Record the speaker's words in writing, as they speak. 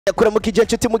ndakuramukije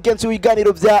nshuti mugenzi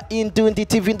w'ibiganiro vya Indundi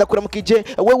TV, ndakuramukije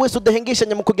wewe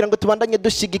sudahengishanya mu kugira ngo tubandanye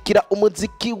dushigikira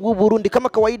umuziki w'u Burundi kama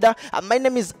kawaida. My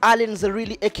name is Allen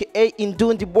Zerili aka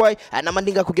Indundi boy,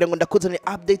 namandinga kugira ngo ndakuzane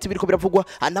update biriko biravugwa,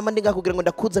 namandinga kugira ngo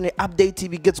ndakuzane update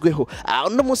bigezweho.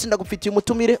 Uno munsi ndagufitiye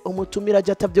umutumire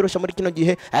aje atavyorosha muri kino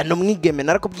gihe, no mwigeme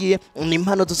narakubwiye ni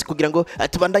impano zose kugira ngo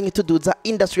tubandanye tuduza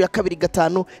industry ya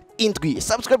 2-5 indwi.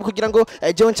 Subscribe kugira ngo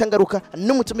jewe ncangaruka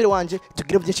n'umutumire wanje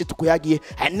tugire byinshi tukuyagiye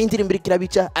n'indirimbo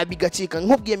ikirabica abigacika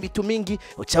nkubwiye Bitu Mingi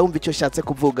uca wumva icyo shatse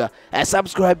kuvuga.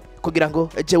 Subscribe kugira ngo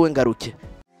jewe ngaruke.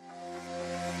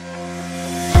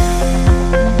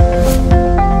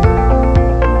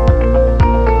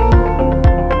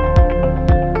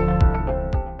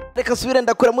 Reka subire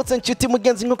ndakuramutse nshuti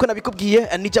mugenzi nkuko nabikubwiye,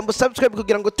 ni jambo subscribe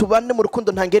kugira ngo tubane mu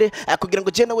rukundo ntangere, kugira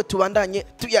ngo je nawe tubandanye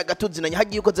tuyaga tuzinanya.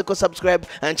 Hagiye ukoze ko subscribe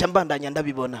nca mbandanya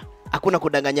ndabibona akuna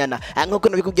kudanganyana. Nkuko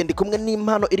nabikubwiye ndi kumwe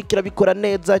n'impano irikira bikora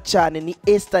neza cyane, ni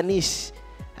Esther Nish.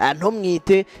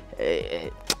 Ntomwite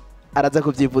araza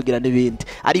kuvyivugira n'ibindi,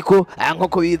 ariko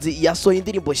nkuko bizi yasohoye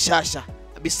indirimbo shasha.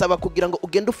 Bisaba kugira ngo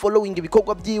ugende following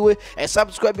ibikorwa byiwe,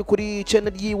 subscribe kuri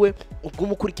channel yiwe,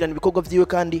 ugumukurikirana ibikorwa byiwe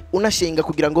kandi unashinga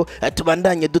kugira ngo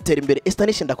tubandanye dutera imbere. Esther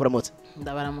Nish ndakuramutse.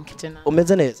 Ndabaramukije na.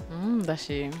 Umeze neza?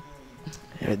 Ndashima.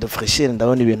 Do freshire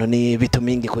ndabona ibintu ni Bitu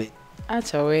Mingi ko.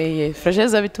 Acha weye,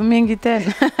 fresheza Bitu Mingi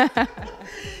tena.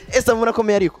 Esther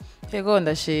murakomeye ariko? Yego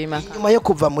ndashima. Nyuma yo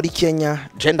kuva muri Kenya,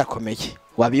 je ndakomeye.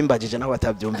 Wabimbagije naho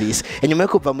batabyumvise. Nyuma yo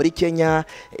kuva muri Kenya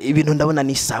ibintu ndabona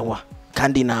ni sawa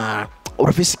kandi na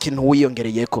urafise ikintu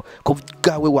wiyongereyeko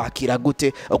kubwawe wakira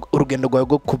gute urugendo rwawe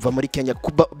rwo kuva muri Kenya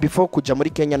before kuja muri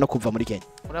Kenya no kuva muri Kenya?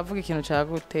 Uravuga ikintu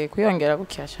cyagute kwiyongera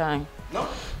gukyashanye? No.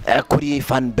 Kuri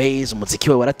fan base umuziki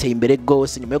we warateye imbere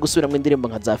gose nyuma yo gusubira indirimbo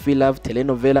nka za Feel Love,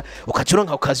 telenovela,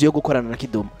 ukacuronka ukazi yo gukorana na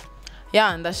Kidum.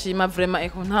 Ya ndashima vraiment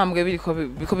eko ntambwe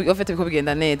biriko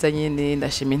bigenda neza nyine,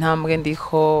 ndashima intambwe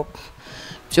ndiko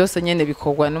byose nyene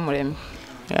bikorwa n'umuremyi.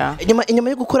 Inyuma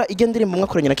yo gukora igendirimbo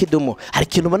mwakoranye na Kidum, hari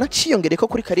ikintu ubona ciyongereko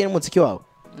kuri career y'umuziki wawe?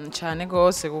 Cyane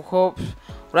gose kuko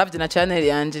uravye na channel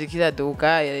yanje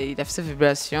kiraduga, irafise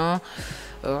vibration.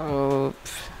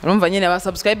 Urumva nyine aba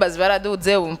subscribers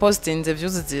baraduze, postinze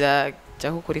views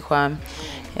zirajya kuri kwame.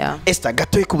 Esther,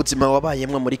 gatoyi ku buzima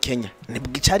wabayemwe muri Kenya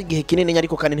cyari gihe kinini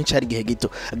ariko kandi nticari gihe gito.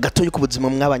 Gatoyi ku buzima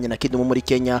mwabanye na Kidum muri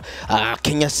Kenya.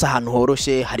 Kenya sahantu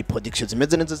horoshe, hari productions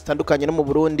zimeze neza zitandukanye no mu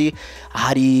Burundi,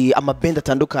 hari amaband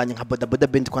atandukanye nka Badufata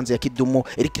band kwanza ya Kidum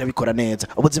irikira bikora neza.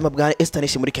 Ubuzima bwa Esther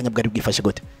Nish muri Kenya bwari bwifashe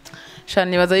gute?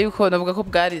 Shani baza yuko navuga ko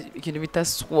bwari ikintu bita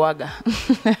swaga.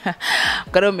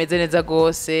 Bwari bumeze neza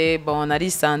gose, bona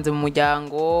risanze mu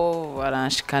muryango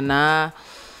baranshikana,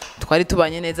 twari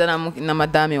tubanye neza na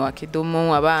madame wa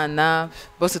Kidum, abana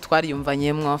bose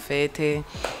twariyumvanyemwe fete.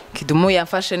 Kidum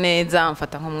yafashe neza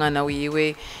amfata nk'umwana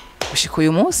wiwe gushika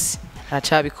uyu munsi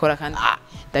aracabikora kandi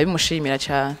ndabimushimira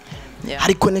cyane.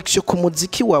 Hari connection ku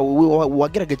muziki wawe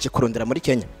wagerageje kurondera muri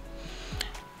Kenya?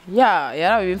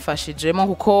 Yarabimfashijemo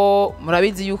kuko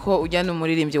murabizi yuko ujya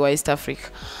n'umuririmbyi wa East Africa.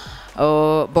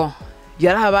 Bon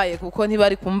yarahabaye kuko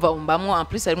ntibari kumva umbamwo, en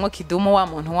plus harimo Kidum wa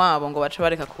muntu wabo ngo baca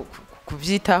bareka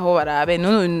kuvyitaho barabe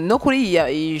no kuri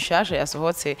iyi shasha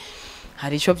yasohotse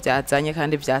hari ico byazanye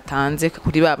kandi byatanze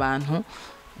kuri ba bantu.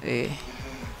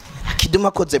 Kidum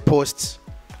akoze post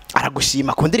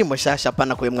aragushima ku ndirimbo shasha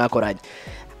pana ko mwakoranye,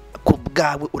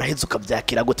 kubgawe uraheze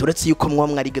ukavyakira gute uretse yuko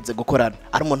mwarigeze gukorana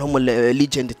ari umuntu wo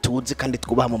legend tuzi kandi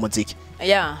twubaha mu muziki?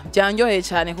 Byanyoheye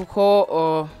cyane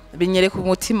kuko binyereka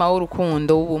umutima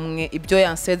w'urukundo w'ubumwe, ibyo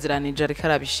yansezeranije ariko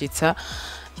arabishitsa.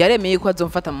 Yaremeye ko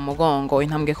azomfata mu mugongo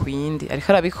intambwe ku yindi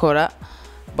ariko arabikora.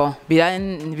 Bon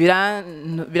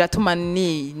biratuma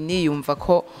niyumva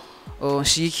ko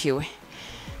nshikiwe.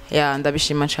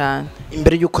 Ndabishima cyane.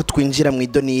 Imbere yuko twinjira mu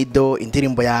idonido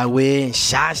indirimbo yawe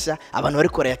nshasha abantu bari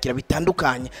korayakira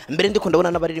bitandukanye, mbere ndiko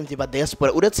ndabona n'abaririmbyi ba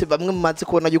diaspora uretse bamwe mumaze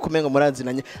kubona yuko mengo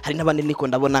muranzinanye, hari n'abandi niko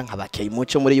ndabona nka bakeye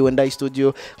muco muri Indundi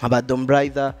studio nka ba Dom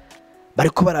Brother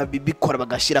bariko barabikora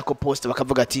bagashira ko post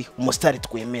bakavuga ati umustar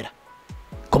twemera.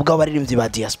 Kubwa abaririmbyi ba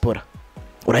diaspora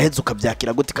uraheze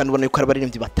ukabyakira gute kandi ubona yuko ari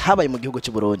abaririmbyi batabaye mu gihugu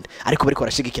cy'u Burundi ariko bariko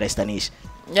barashigikira Esther Nish?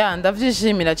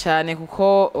 Ndavyishimira cyane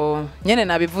kuko nyene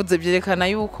nabivuze byerekana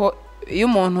yuko iyo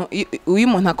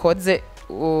umuntu akoze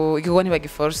igikorwa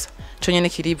ntibagiforsa cyo nyene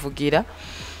kirivugira.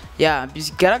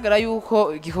 Bigaragara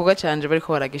yuko igikorwa canje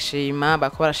bariko baragishima,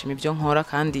 bako barashima ibyo nkora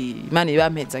kandi Imana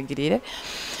ibampezagirire.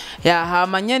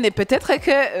 Hama nyene peut-être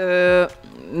que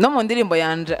no mu ndirimbo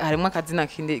yanje harimo akazina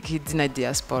k'izina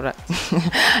diaspora.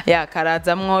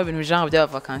 Karazamwo ibintu bijambo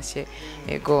by'abavakansiye.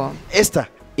 Yego. Esther,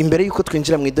 imbere yuko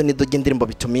twinjira mu idonido ry'indirimbo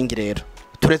Bitu Mingi rero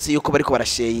turetse yuko bariko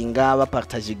barashayinga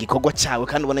bapartage igikorwa cyawe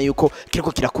kandi ubona yuko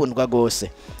kiriko kirakundwa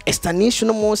gose. Esther Nish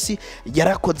no munsi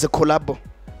yarakoze collabo,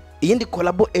 iyindi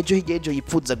collabo ejo higejo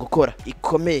yipfuza gukora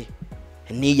ikomeye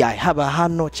ni yahe, haba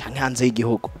hano canke hanze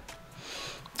y'igihugu?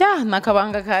 Ya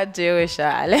nakabanga kajewe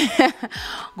shale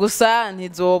gusa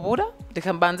ntizobura,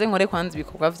 reka mbanze nkore kwanza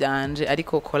ibikorwa vyanje,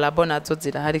 ariko collabo nazo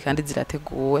zirahari kandi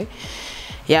zirateguwe.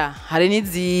 Ya hari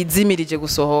nizimirije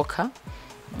gusohoka.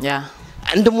 Ya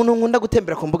ndi umuntu nkunda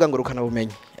gutembera ku mbuga ngurukana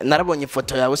bumenyi, narabonye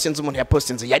ifoto yawe sinzi umuntu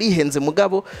yapostinze yarihenze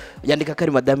mugabo yandika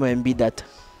kari madame wa Badufata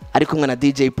ari kumwe na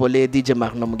DJ Pole DJ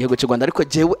Marno mu gihugu cy'u Rwanda, ariko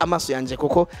jewe amaso yanje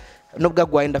kuko nubwo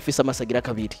agwaye ndafise amasagira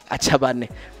kabiri aca bane.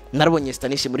 Narabonye Esther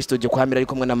Nish muri studio kwa Hamira ari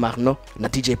kumwe na Marno na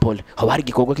DJ Pole, hoba hari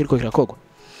igikorwa kiriko kirakogwa?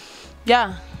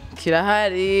 Ya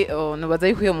kirahari, nubaza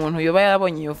yuko uyo muntu yoba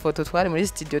yarabonye iyo foto twari muri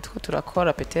studio tuko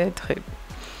turakora peut-être.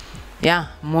 Ya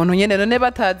umuntu nyene none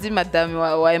batazi madame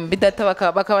wa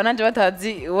Badufata bakaba nanje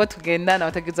batazi uwo tugendana,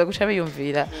 batagiza gusha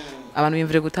biyumvira abantu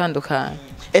bimvire gutandukana.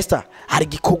 Esther, hari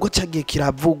igikorwa cyagiye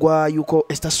kiravugwa yuko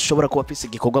Esther ashobora kuba afise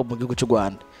igikorwa mu gihugu cy'u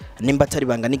Rwanda, nimba atari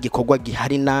banga n'igikorwa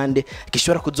gihari nande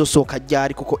gishobora kuzosohoka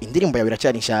ryari, kuko indirimbo yawe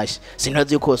iracyari nshasha,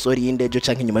 sintazi yuko sori y'indejo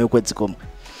canke nyuma y'ukwezi kumwe?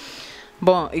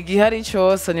 Bon, igihari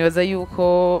cyose nibaza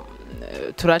yuko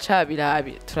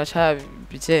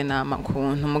turacabijena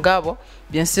kuntu mugabo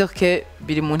bien sûr que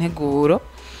biri mu nteguro,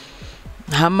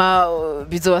 hama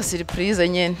bizoba surprise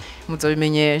nyene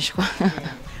muzobimenyeshwa.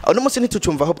 Uno munsi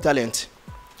ntitucumva Hope Talent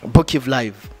Bokiv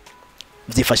Live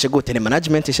byifashe gute, ne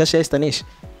management ishasha Esther Nish?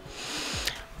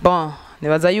 Bon,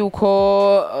 nibaza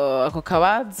yuko ako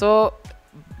kabazo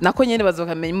nako nyene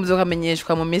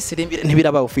muzokamenyeshwa mu minsi iri imbere.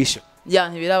 Ntibiraba official? Ya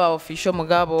ntibiraba official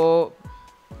mugabo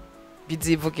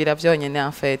bizivugira byonyene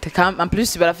en fait. En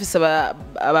plus barafise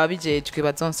ababijejwe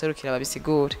bazonserukira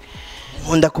babisigure.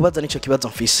 Nkunda kubaza nico kibazo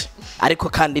mfise, ariko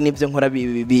kandi nivyo nkora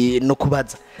no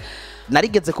kubaza.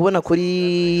 Narigeze kubona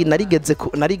kuri narigeze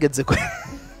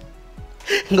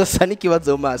ngo sani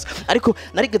kibazo maso, ariko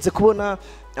narigeze kubona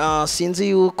sinzi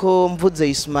yuko mvuze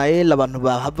Ismael abantu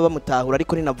bahava bamutahura,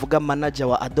 ariko ninavuga manager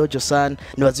wa Adojo San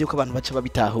nibazi yuko abantu baca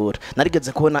babitahura.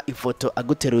 Narigeze kubona ifoto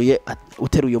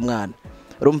uteruye umwana,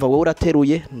 urumva wowe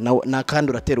urateruye na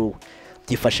kandi urateruwe,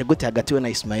 byifashe gute hagati we na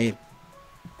Ismael?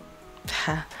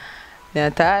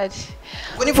 Natari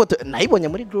ngo ni foto nayibonye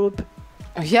muri group.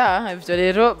 Ya ivyo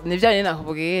rero nivyanye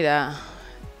nakubwira,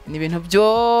 ni ibintu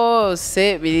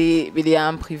byose biri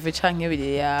en privé canke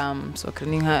biri sokre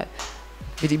ninka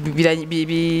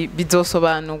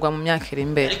bizosobanurwa mu myaka iri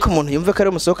imbere. Ariko umuntu yumve ko ari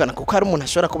umusohokana, kuko hari umuntu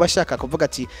ashobora kuba ashaka kuvuga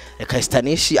ati reka Esther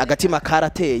Nish agatima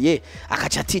karateye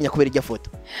akaca atinya kubera irya foto.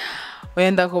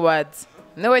 Wenda kubaza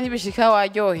newe ntibishika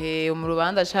waryoheye mu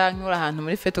rubanza canke uri ahantu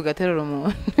muri fete ugaterura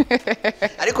umuntu.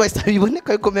 Ariko Esther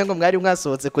biboneka yuko mengo mwari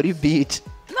mwasohotse kuri beach.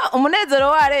 No, umunezero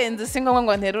warenze singombwa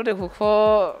ngo nterure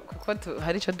kuko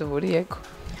hari ico duhuriyeko.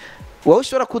 Wowe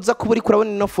ushobora kuza kuba uri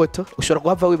kurabona ino foto, ushobora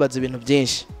guhava wibaza ibintu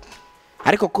byinshi,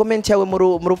 ariko comment yawe mu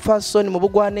rupfasoni mu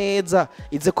bugwa neza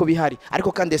ize ko bihari.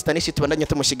 Ariko kandi Esther Nish tubandanye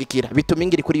tumushigikira. Bitu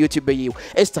Mingi iri kuri YouTube yiwe.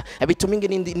 Esther, Bitu Mingi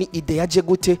ni ide yaje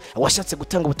gute, washatse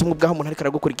gutanga ubutumwa bwaho umuntu ariko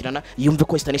aragukurikirana yumve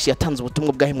ko Esther Nish yatanze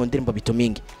ubutumwa bwaho mu ndirimbo Bitu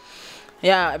Mingi?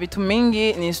 Ya Bitu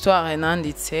Mingi ni histoire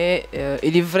nanditse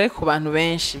iri vrai ku bantu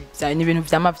benshi, ni ibintu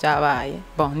vyama vyabaye.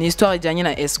 Bon, ni histoire ijanye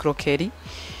na escroquerie.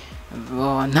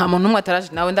 Nta muntu umwe ataraje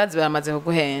nawe ndazi baramaze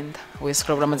kuguhenda,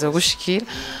 escroquerie baramaze kugushikira.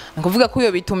 Nkuvuga ko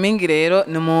uyo Bitu Mingi rero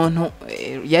ni umuntu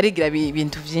yarigira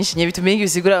ibintu vyinshi. Nye Bitu Mingi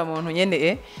bisigura umuntu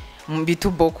nyene bitu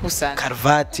boku sana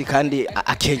karvati kandi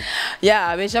akenya.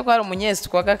 Ya besha ko ari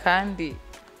umunyesitwaga kandi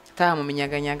mu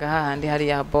minyaganyaga hahandi hari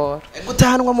ya boro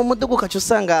gutahanwa mu mudugu kacu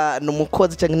usanga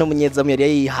numukozi cyangwa no munyezamu yari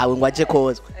yihawe ngo aje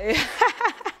kozwe.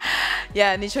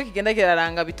 Ya nico kigenda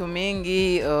kiraranga Bitu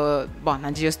Mingi. Bon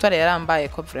nanje iyo story yarambaye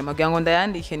ko vraiment kugira ngo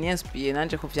ndayandike ni inspire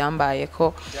nanje kuvyambaye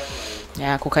ko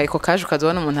ya kukayiko kaje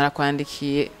ukazona umuntu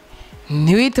arakwandikiye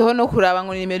ntiwiteho no kuraba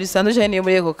ngo nimero isanzwe cyane niyo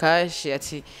muri eko kashi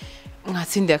ati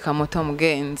mwatsindiye akamoto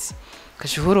mugenzi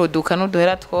kashuhuruduka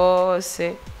n'uduhera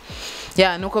twose.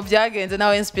 Ya nuko byagenze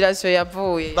nawe inspiration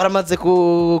yavuye baramaze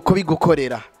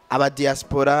kubigukorera aba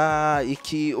diaspora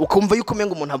iki ukumva yuko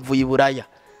umenga umuntu avuye Buraya.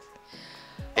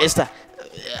 Esther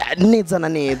neza na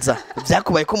neza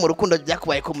byakubaye ko mu rukundo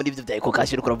byakubaye ko muri ivyo byayiko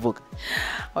kashira kuravuga?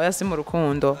 Oya si mu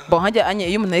rukundo. Bon hajya anye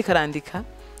iyo umuntu ariko arandika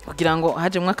kugira ngo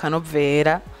haje mwa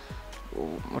kanovera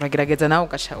uragerageza nawe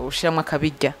ugasha ushiramo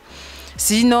akabijya.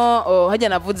 Sino hajya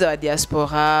navuze aba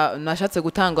diaspora nashatse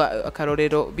gutanga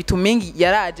akarorero. Bitu Mingi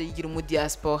yaraje yigira mu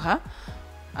diaspora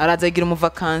araza yigira mu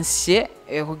vacances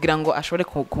kugira ngo ashobore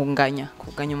kuganya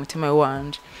umutima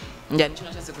wanje. Njya nico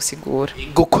nashatse gusigura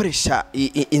gukoresha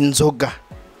inzoga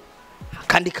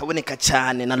kandi ikaboneka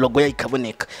cyane na logo yayo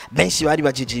ikaboneka benshi bari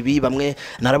bajije ibi bamwe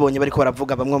narabonye bariko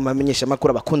baravuga bamwe mu bamenyesha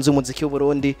makuru abakunzi umuziki w'u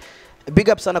Burundi big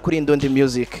up sana kuri Indundi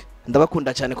music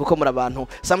ndabakunda cyane kuko muri abantu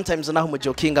sometimes naho mu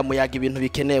jokinga muyaga ibintu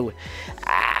bikenewe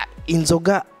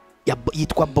inzoga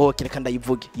yitwa boke reka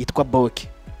ndayivuge yitwa boke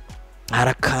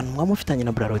harakanwa mufitanye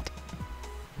na Brarodi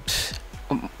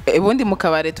ubundi mu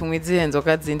kabare tunywa izihe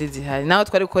nzoga zindi zihari naho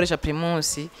twari gukoresha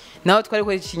primus naho twari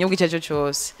gukoresha ikinyobwa icyo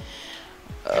cyose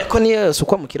ariko niyo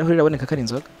sukwa mu kirahure iraboneka ko ari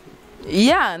inzoga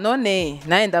ya none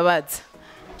naye ndabaza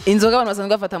inzoga abantu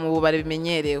basanzwe bafata mu bubare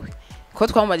bimenyerewe ko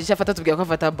twamubajije afata tubwira ko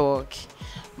afata boke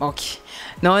okay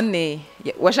none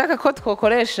washaka ko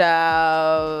twokoresha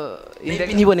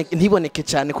ntiboneke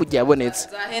cyane kujya yabonetse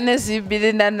za Hennessy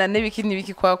birinana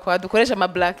n'ibiki kwa dukoresha ama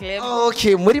black label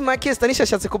okay muri make Esther Nish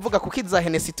ashatse kuvuga kuko iza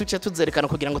Hennessy tuce tuzerekana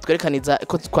kugira ngo twerekaniza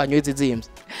ko twanyoye izimvye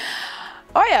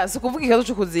oya sukuvuga ikazo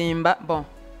cyo kuzimba bon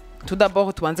tout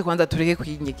d'abord tubanze kwanza tureke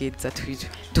kwinyegeza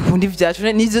dukunda ivyacu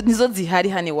nizo zihari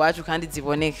hane iwacu kandi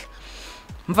ziboneka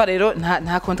mva rero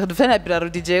nta contrat dufite na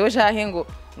Brarodi jewe canke ngo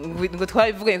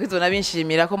twabivuganye ko izona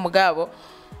binshimira ko mugabo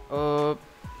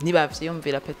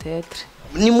nibavyiyumvira peut-être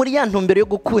ni muri ya ntumbero yo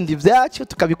gukunda ivyacu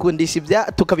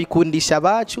tukabikundisha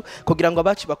abacu kugira ngo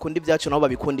abacu bakunda ivyacu nabo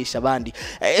babikundisha abandi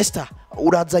Esther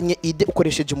urazanye ide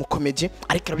ukoresheje umukomeje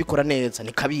ariko arabikora neza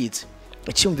nikabize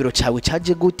icyumviro cyawe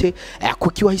cyaje gute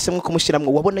kuki wahisemo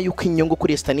kumushiramwe wabona yuko inyungu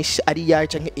kuri Esther Nish ari yaje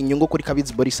canke inyungu kuri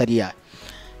Kabizi Boris ari yaje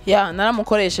ya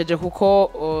naramukoresheje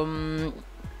kuko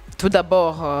tout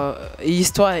d'abord iyi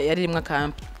histoire yari rimwe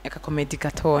aka comedy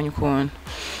gatonye ukuntu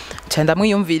cyanda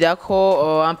mwiyumvira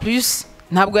ko en plus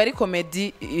ntabwo yari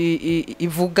comedy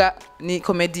ivuga ni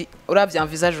comedy uravya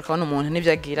envisage ukabona umuntu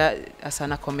nivyagira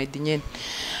asana comedy nyene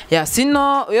ya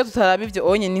sino iyo tutaraba ivyo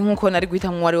onye ni nkuko nari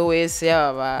guhita mu wari wese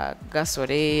yaba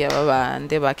gasore yaba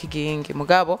bande bakiginge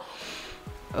mugabo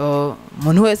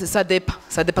umuntu wese ça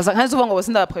dépend kandi uvuga ngo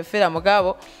bose ndabapréféra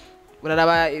mugabo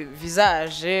uraraba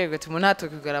visage gati umuntu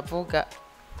atokugaravuga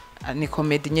ni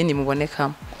comedy nyene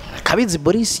mubonekamo Kabizi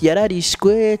Boris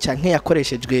yararishwe canke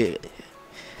yakoreshejwe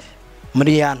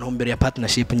muri ya ntumbero ya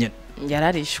partnership nyene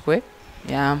yararishwe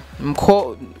ya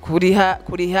mko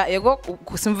kuriha yego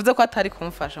kusimvuze ko atari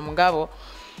kumfasha mugabo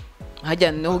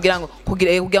hajya no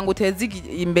kugira ngo uteze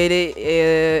imbere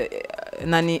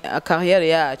nani career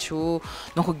yacu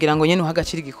no kugira ngo nyene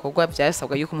uhagacira igikorwa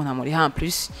byasabwa yuko umuntu amuri en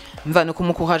plus mva no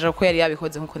kumukuhaje ko yari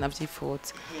yabikoze nkuko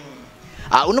navyifuza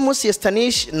uno munsi Esther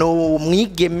Nish no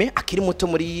mwigeme akiri muto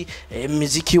muri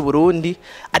muziki y'u Burundi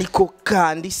ariko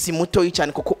kandi si muto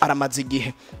cyane kuko aramaze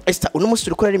igihe Esther uno munsi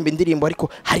uri kuririmba indirimbo ariko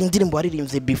hari indirimbo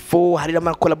waririmbye before hari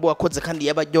ama collab wakoze kandi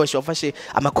yabaryoshe wafashe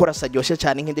amakora asaryoshe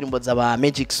cyane nk'indirimbo z'aba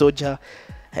Magic Soldier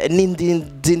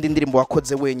n'indi ndirimbo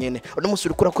wakoze wenyene uno munsi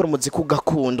uri kurakora umuziki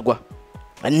ugakundwa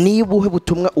nibuhe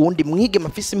butumwa uwundi mwigeme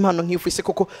afise impano nk'ifise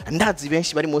koko ndazi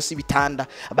benshi bari munsi bitanda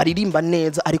baririmba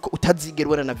neza ariko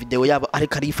utazigerwa na video yabo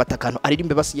ariko arifata kantu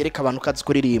aririmbe basi yereka abantu kazi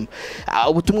kuririmba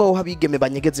ubutumwa wo habigeme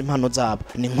banyegeza impano zabo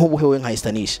ni nk'ubuhe we nka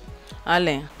Esther Nish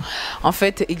Alain en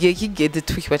fait igihe kigeze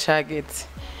twikiba cageze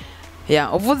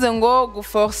ya uvuze ngo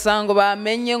guforsa ngo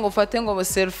bamenye ngo fate ngo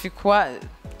selfie kwa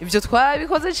ibyo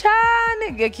twabikoze cyane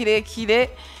igihe kirekire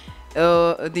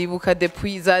dibuka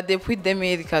depuis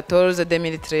 2014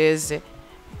 2013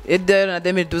 et na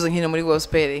 2012 nkine muri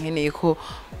gospel nkine ko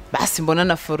basi mbona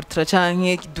na fortra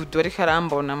canke Kidudu ariko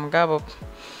arambona mugabo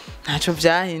ntaco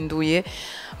vyahinduye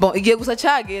bon igiye gusa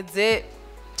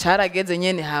carageze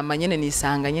nyene hama nyene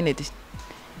nisanga nyene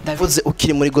ndavuze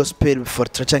ukiri muri gospel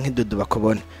fortra canke Dudu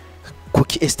bakobone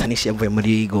kuki Esther Nish yavuye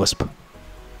muri gospel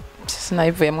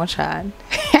sinayivuyemo cyane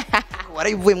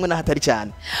warayivuyemo na hatari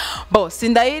cyane bo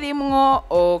sindayirimwo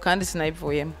kandi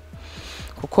sinayivuyemo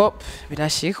kuko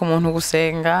birashika umuntu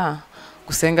gusenga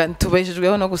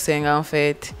tubeshejweho no gusenga en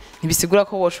fait ntibisigura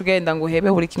ko wocu ugenda ngo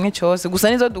uhebe buri kimwe cyose gusa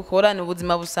nizo dukora ni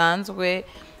ubuzima busanzwe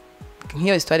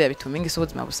nk'iyo histoire ya Bitu Mingi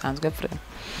ubuzima busanzwe vraiment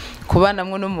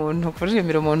kubanamwe n'umuntu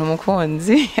kuririmbira umuntu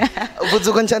mukunzi uvuze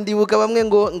uko ncandibuka bamwe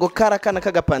ngo karakana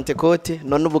kagapantekote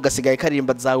none ubu gasigaye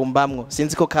karirimba zawumbamwo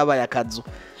sinzi ko kabaye akazu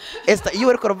Esther iyo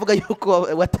uriko uravuga yuko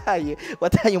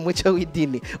wataye umuco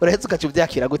w'idini urahetse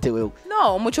ukacuvyakira gute wewe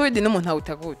no umuco w'idini umuntu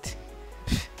awuta gute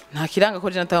nta kiranga ko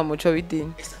je nataha umuco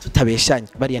w'idini tutabeshanye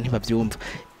bariya ntibavyumva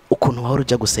ukuntu wahora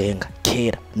uja gusenga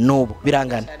kera nubu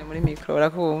birangana cyane muri micro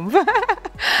urakumva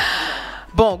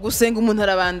bon gusenga umuntu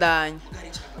arabandanya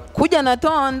kujya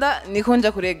natonda niko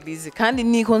nja kuri eglise kandi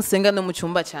niko nsenga no mu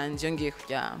cyumba cyanje iyo ngiye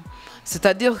kuryama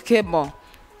c'est-à-dire que bon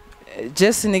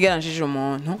Jesse nigeranjije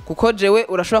umuntu kuko jewe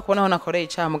urashobora kubona aho nakoreye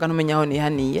icyaha muga ntumenya aho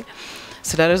nihaniye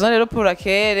c'est la raison rero pour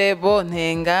laquelle bon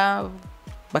ntenga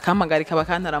bakampagarika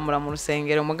bakantaramura mu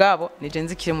rusengero mugabo nije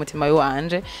nzikire umutima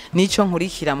wanje nico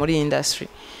nkurikira muri industry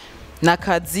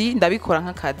nakazi ndabikora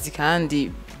nk'akazi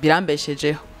kandi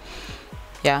birambeshejeho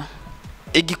ya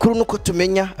igikuru nuko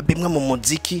tumenya bimwe mu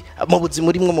muziki mu buzima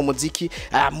urimwe mu muziki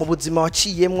mu buzima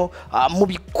waciyemwo mu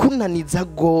bikunaniza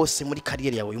gose muri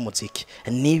kariyeri yawe y'umuziki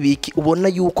nibiki ubona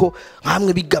yuko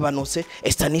nkamwe bigabanutse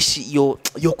Esther Nish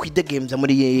yo kwidegemvya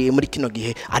muri kino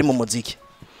gihe ari mu muziki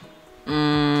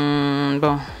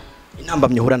bon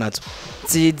inambamye uhura nazo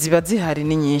ziba zihari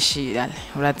ni nyinshi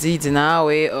urazizi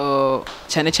nawe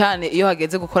cyane cyane iyo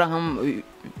hageze gukora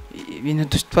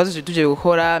ibintu twaje tuje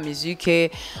gukora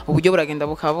musique uburyo buragenda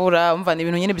bukabura umva ni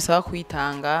ibintu nyene bisaba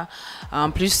kwitanga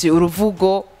en plus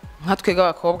uruvugo nka twega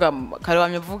abakobwa kare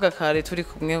wamyevuga kare turi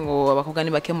kumwe ngo abakobwa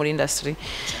ni bake muri industry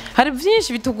hari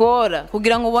byinshi bitugora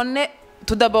kugira ngo ubone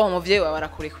tudabaho umuvyeyi wawe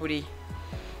arakurikuriye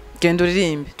genda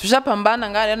uririmbe tujapambana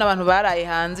ngare n'abantu baraye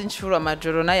hanze inshuro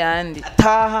amajoro n'ayandi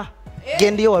taha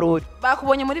genda iyo waruri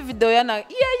bakubonye muri video yana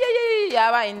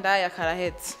yabaye indaya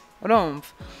karahetse urumva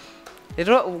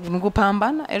rero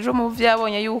ngupambana ejo muvye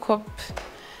yabonye yuko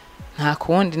nta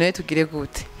kundi nawe tugire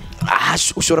gute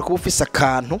ushobora kuba ufise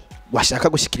akantu washaka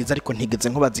gushikiriza ariko ntigeze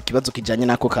nkubaza ikibazo kijanye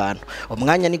nako kantu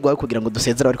umwanya ni gwawe kugira ngo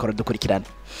dusezera ariko radukurikirana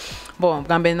bon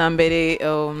bwa mbere na mbere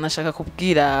nashaka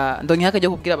kubwira ndonke haka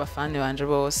ryo kubwira abafane banje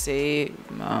bose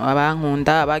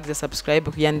abankunda abagize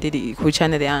subscribe kuyandiri ku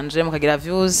channel yanje mukagira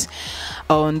views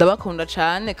ndabakunda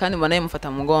cyane kandi mbona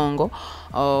mufata mu mugongo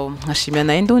nkashimira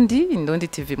na Indundi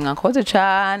TV mwakoze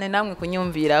cyane namwe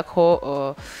kunyumvira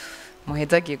ko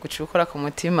muhezagiye gucukura ku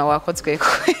mutima wakozwe ko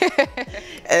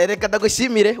reka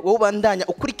ndagushimire wowe bandanya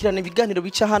ukurikirana ibiganiro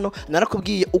bica hano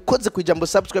narakubwiye ukoze kujambo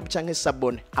subscribe canke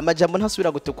sabone amajambo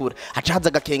ntasubira gutukura haca haza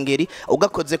gakengeri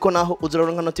ugakoze ko naho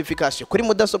uzoronka notification kuri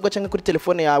mudasobwa canke kuri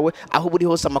telefone yawe aho buri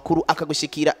hose amakuru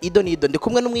akagushikira ido nido ndi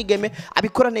kumwe n'umwigeme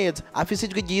abikora neza afise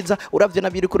ijwi ryiza uravye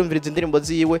nabiri kurumviriza indirimbo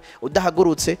ziwe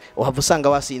udahagurutse uhava usanga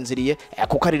wasinziriye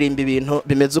kuko aririmba ibintu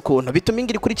bimeze ukuntu Bitu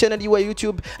Mingi kuri channel yiwe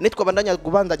YouTube nitwa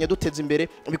bandanya duteza imbere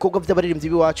ibikorwa by'abaririmbyi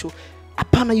biwacu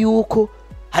apana yuko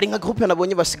hari nka groupe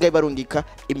nabonye basigaye barungika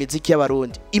imiziki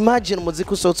y'abarundi imagine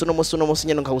umuziki usotse no musi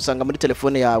nyene nkawusanga muri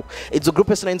telefone yawe izo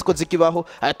groupe sinayinzi ko zikibaho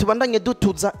tubandanye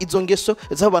dutuza izo ngeso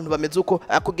z'abantu bameze uko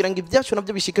kugira ngo ivyacu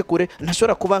navyo bishike kure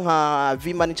ntashobora kuba nka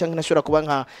Vimani canke ntashobora kuba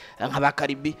nka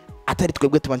bakaribi atari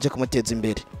twebwe tubanje kumuteza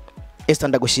imbere Esther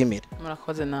ndagushimira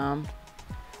murakoze namwe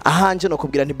ahanje no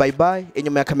kubwira nti bye bye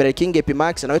inyuma ya kamera King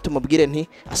Epimax nawe tumubwire nti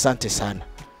asante sana